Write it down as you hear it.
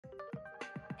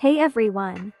Hey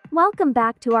everyone, welcome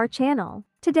back to our channel.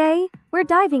 Today, we're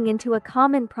diving into a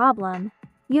common problem,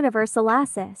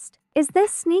 UniversalAssist. Is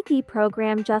this sneaky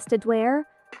program just adware,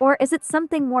 or is it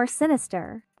something more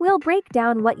sinister? We'll break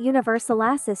down what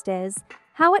UniversalAssist is,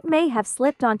 how it may have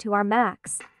slipped onto our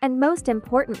Macs, and most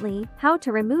importantly, how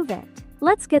to remove it.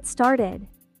 Let's get started.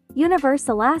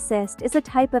 UniversalAssist is a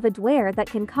type of adware that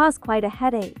can cause quite a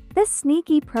headache. This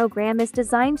sneaky program is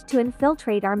designed to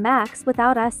infiltrate our Macs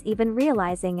without us even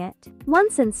realizing it.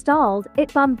 Once installed,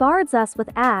 it bombards us with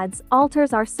ads,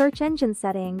 alters our search engine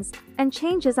settings, and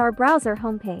changes our browser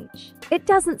homepage. It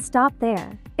doesn't stop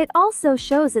there. It also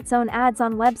shows its own ads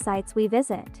on websites we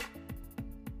visit.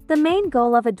 The main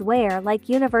goal of adware like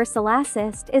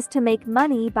UniversalAssist is to make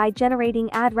money by generating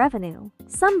ad revenue.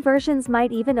 Some versions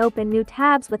might even open new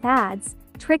tabs with ads,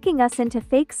 tricking us into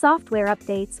fake software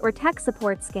updates or tech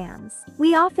support scams.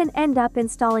 We often end up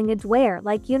installing adware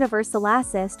like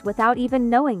UniversalAssist without even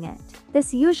knowing it.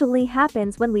 This usually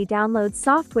happens when we download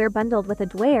software bundled with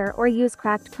adware or use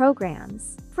cracked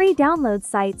programs. Free download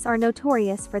sites are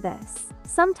notorious for this.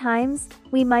 Sometimes,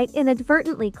 we might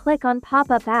inadvertently click on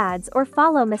pop-up ads or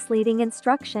follow misleading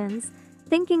instructions,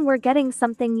 thinking we're getting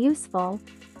something useful.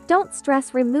 Don't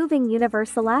stress, removing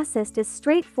UniversalAssist is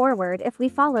straightforward if we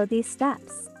follow these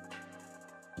steps.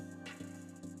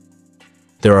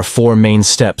 There are 4 main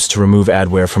steps to remove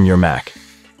adware from your Mac.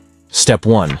 Step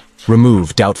 1.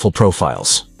 Remove doubtful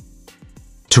profiles.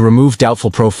 To remove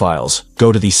doubtful profiles,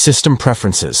 go to the System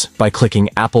Preferences by clicking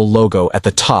Apple logo at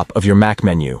the top of your Mac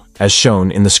menu, as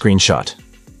shown in the screenshot.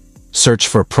 Search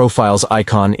for Profiles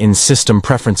icon in System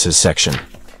Preferences section.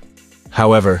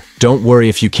 However, don't worry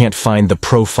if you can't find the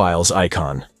Profiles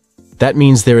icon. That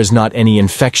means there is not any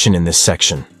infection in this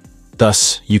section.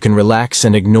 Thus, you can relax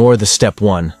and ignore the Step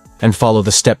 1 and follow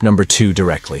the Step number 2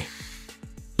 directly.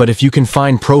 But if you can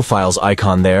find Profiles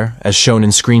icon there, as shown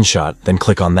in screenshot, then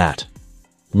click on that.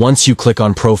 Once you click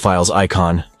on Profiles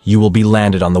icon, you will be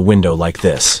landed on the window like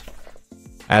this.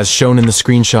 As shown in the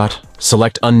screenshot,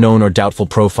 select Unknown or Doubtful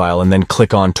Profile and then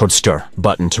click on Todstur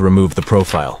button to remove the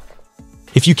profile.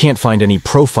 If you can't find any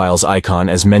Profiles icon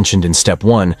as mentioned in Step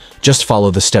 1, just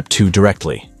follow the Step 2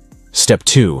 directly. Step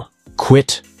 2.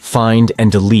 Quit, find,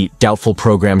 and delete doubtful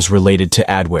programs related to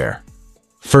adware.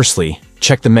 Firstly,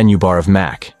 check the menu bar of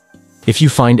Mac. If you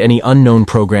find any unknown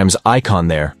programs icon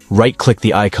there, right-click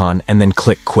the icon and then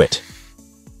click Quit.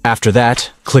 After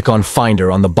that, click on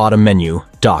Finder on the bottom menu,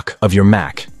 dock, of your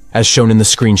Mac, as shown in the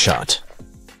screenshot.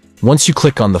 Once you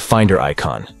click on the Finder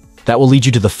icon, that will lead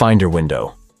you to the Finder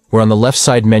window, where on the left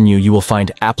side menu you will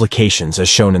find Applications as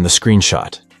shown in the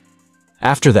screenshot.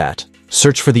 After that,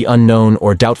 search for the unknown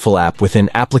or doubtful app within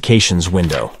Applications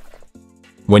window.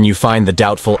 When you find the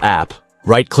doubtful app,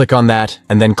 right-click on that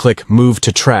and then click Move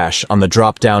to Trash on the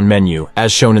drop-down menu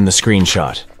as shown in the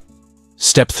screenshot.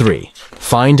 Step 3.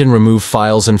 Find and remove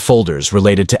files and folders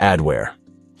related to adware.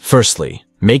 Firstly,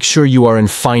 make sure you are in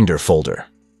Finder folder.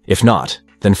 If not,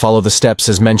 then follow the steps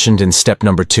as mentioned in Step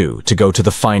number 2 to go to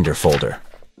the Finder folder.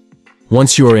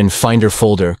 Once you are in Finder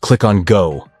folder, click on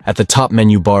Go at the top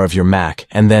menu bar of your Mac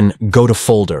and then Go to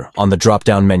Folder on the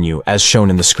drop-down menu as shown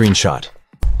in the screenshot.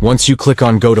 Once you click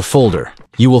on Go to Folder,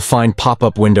 you will find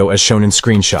pop-up window as shown in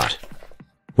screenshot,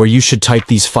 where you should type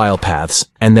these file paths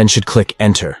and then should click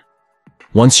Enter.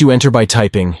 Once you enter by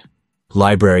typing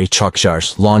Library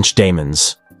Chokjars, Launch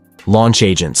Daemons, Launch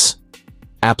Agents,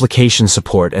 Application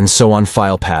Support and so on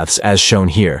file paths as shown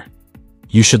here,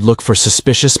 you should look for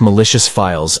suspicious malicious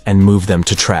files and move them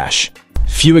to trash.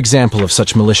 Few examples of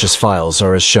such malicious files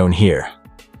are as shown here.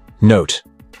 Note: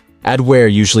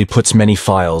 adware usually puts many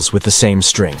files with the same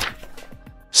string.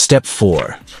 Step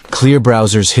 4. Clear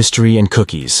browser's history and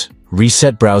cookies.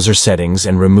 Reset browser settings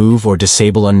and remove or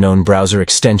disable unknown browser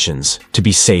extensions to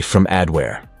be safe from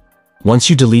adware. Once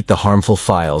you delete the harmful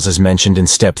files as mentioned in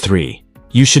Step 3,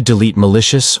 you should delete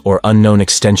malicious or unknown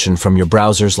extension from your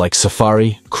browsers like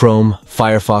Safari, Chrome,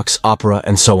 Firefox, Opera,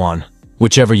 and so on,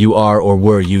 whichever you are or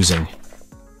were using.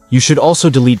 You should also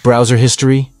delete browser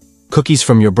history, cookies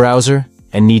from your browser,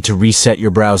 and need to reset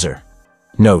your browser.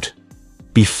 Note: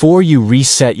 before you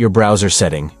reset your browser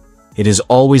setting, it is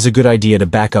always a good idea to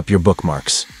back up your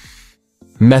bookmarks.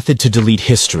 Method to delete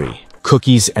history,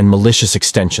 cookies, and malicious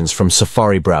extensions from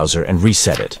Safari browser and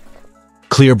reset it.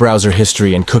 Clear browser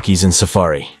history and cookies in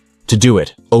Safari. To do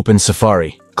it, open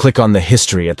Safari, click on the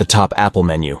History at the top Apple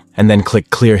menu, and then click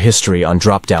Clear History on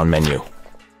drop-down menu.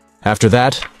 After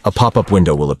that, a pop-up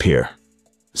window will appear.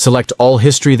 Select all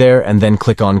history there and then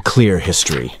click on Clear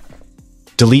History.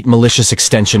 Delete malicious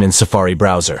extension in Safari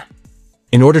browser.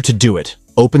 In order to do it,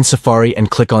 open Safari and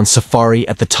click on Safari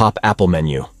at the top Apple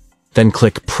menu. Then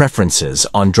click Preferences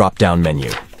on drop-down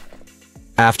menu.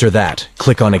 After that,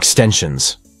 click on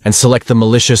Extensions, and select the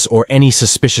malicious or any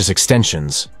suspicious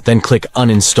extensions, then click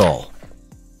Uninstall.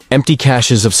 Empty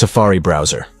caches of Safari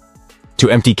browser.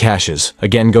 To empty caches,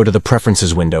 again go to the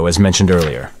Preferences window as mentioned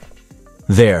earlier.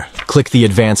 There, click the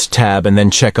Advanced tab and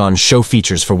then check on Show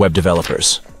Features for Web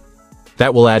Developers.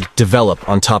 That will add Develop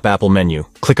on top Apple menu.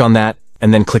 Click on that,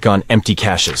 and then click on Empty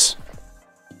Caches.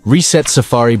 Reset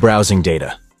Safari browsing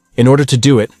data. In order to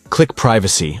do it, click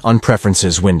Privacy on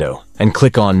Preferences window, and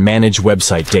click on Manage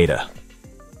Website Data.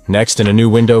 Next, in a new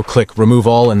window, click Remove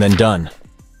All and then Done.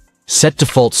 Set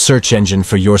default search engine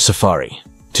for your Safari.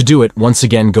 To do it, once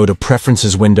again go to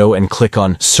Preferences window and click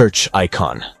on Search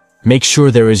icon. Make sure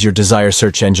there is your desired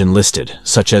search engine listed,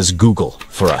 such as Google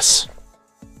for us.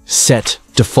 Set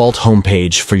default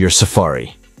homepage for your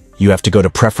Safari. You have to go to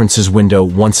Preferences window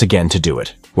once again to do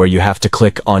it, where you have to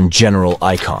click on General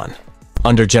icon.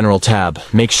 Under General tab,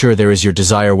 make sure there is your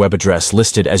desired web address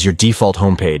listed as your default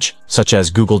homepage, such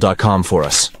as google.com for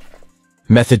us.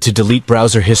 Method to delete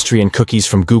browser history and cookies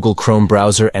from Google Chrome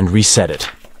browser and reset it.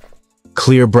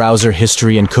 Clear browser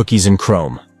history and cookies in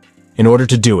Chrome. In order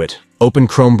to do it, open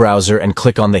Chrome browser and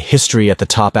click on the History at the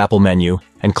top Apple menu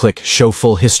and click Show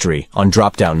Full History on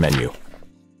drop-down menu.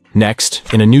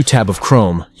 Next, in a new tab of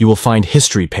Chrome, you will find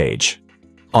History page.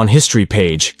 On History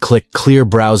page, click Clear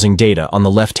Browsing Data on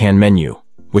the left-hand menu,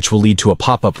 which will lead to a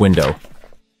pop-up window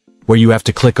where you have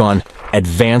to click on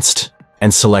Advanced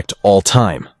and select All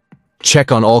Time.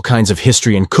 Check on all kinds of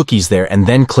history and cookies there and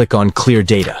then click on Clear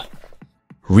Data.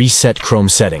 Reset Chrome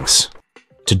settings.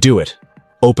 To do it,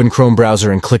 open Chrome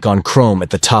browser and click on Chrome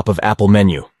at the top of Apple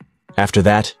menu. After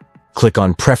that, click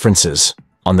on Preferences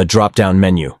on the drop-down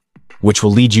menu, which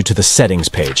will lead you to the Settings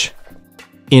page.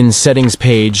 In Settings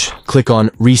page, click on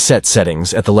Reset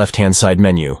Settings at the left-hand side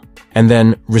menu, and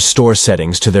then Restore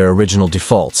Settings to their original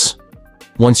defaults.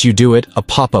 Once you do it, a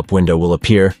pop-up window will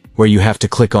appear where you have to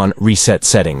click on Reset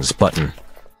Settings button.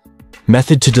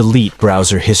 Method to delete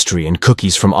browser history and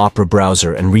cookies from Opera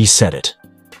browser and reset it.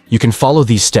 You can follow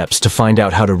these steps to find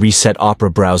out how to reset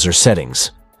Opera browser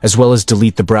settings, as well as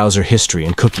delete the browser history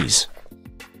and cookies.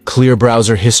 Clear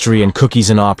browser history and cookies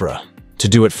in Opera. To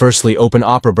do it, firstly open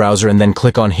Opera browser and then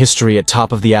click on History at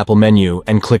top of the Apple menu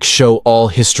and click Show All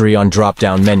History on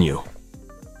drop-down menu.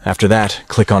 After that,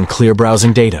 click on Clear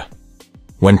Browsing Data.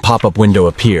 When pop-up window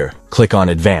appear, click on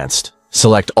Advanced,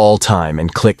 select All Time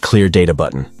and click Clear Data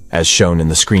button, as shown in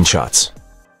the screenshots.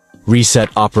 Reset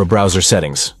Opera browser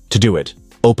settings. To do it,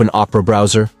 open Opera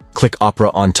browser, click Opera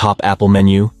on top Apple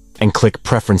menu, and click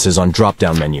Preferences on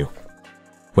drop-down menu.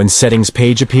 When Settings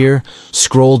page appear,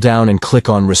 scroll down and click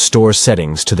on Restore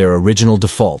Settings to their original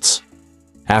defaults.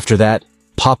 After that,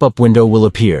 pop-up window will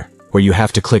appear, where you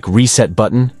have to click Reset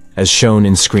button, as shown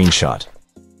in screenshot.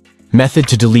 Method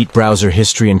to delete browser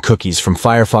history and cookies from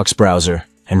Firefox browser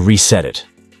and reset it.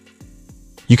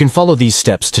 You can follow these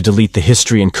steps to delete the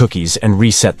history and cookies and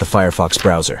reset the Firefox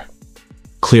browser.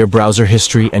 Clear browser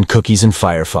history and cookies in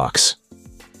Firefox.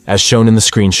 As shown in the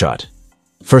screenshot.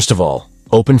 First of all,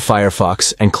 open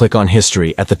Firefox and click on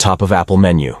History at the top of Apple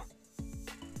menu.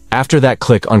 After that,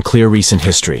 click on Clear Recent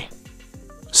History.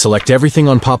 Select everything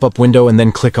on pop-up window and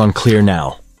then click on Clear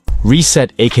Now.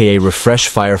 Reset aka Refresh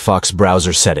Firefox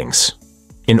browser settings.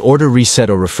 In order reset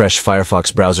or refresh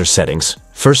Firefox browser settings,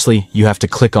 firstly, you have to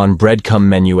click on Breadcrumb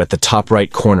menu at the top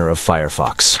right corner of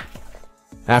Firefox.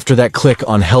 After that, click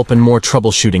on Help and More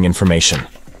Troubleshooting Information.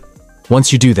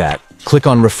 Once you do that, click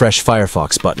on Refresh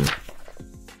Firefox button.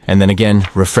 And then again,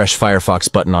 Refresh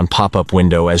Firefox button on pop-up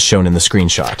window as shown in the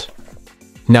screenshot.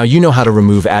 Now you know how to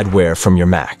remove adware from your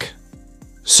Mac.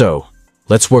 So,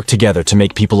 let's work together to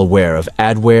make people aware of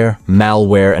adware,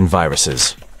 malware, and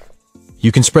viruses.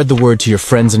 You can spread the word to your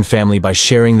friends and family by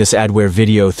sharing this adware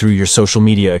video through your social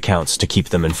media accounts to keep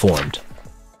them informed.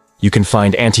 You can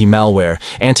find anti-malware,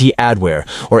 anti-adware,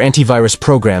 or antivirus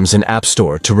programs in App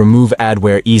Store to remove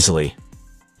adware easily.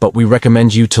 But we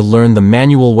recommend you to learn the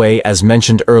manual way as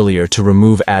mentioned earlier to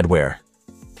remove adware,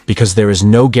 because there is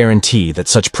no guarantee that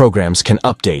such programs can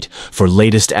update for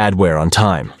latest adware on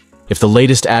time. If the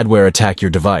latest adware attack your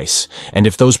device, and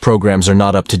if those programs are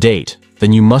not up to date,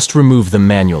 then you must remove them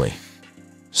manually.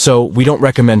 So, we don't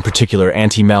recommend particular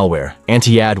anti-malware,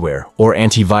 anti-adware, or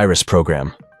antivirus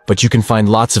program, but you can find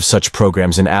lots of such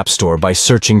programs in App Store by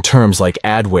searching terms like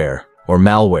adware or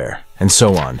malware, and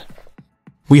so on.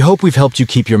 We hope we've helped you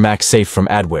keep your Mac safe from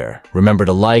adware. Remember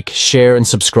to like, share, and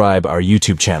subscribe our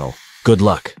YouTube channel. Good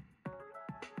luck!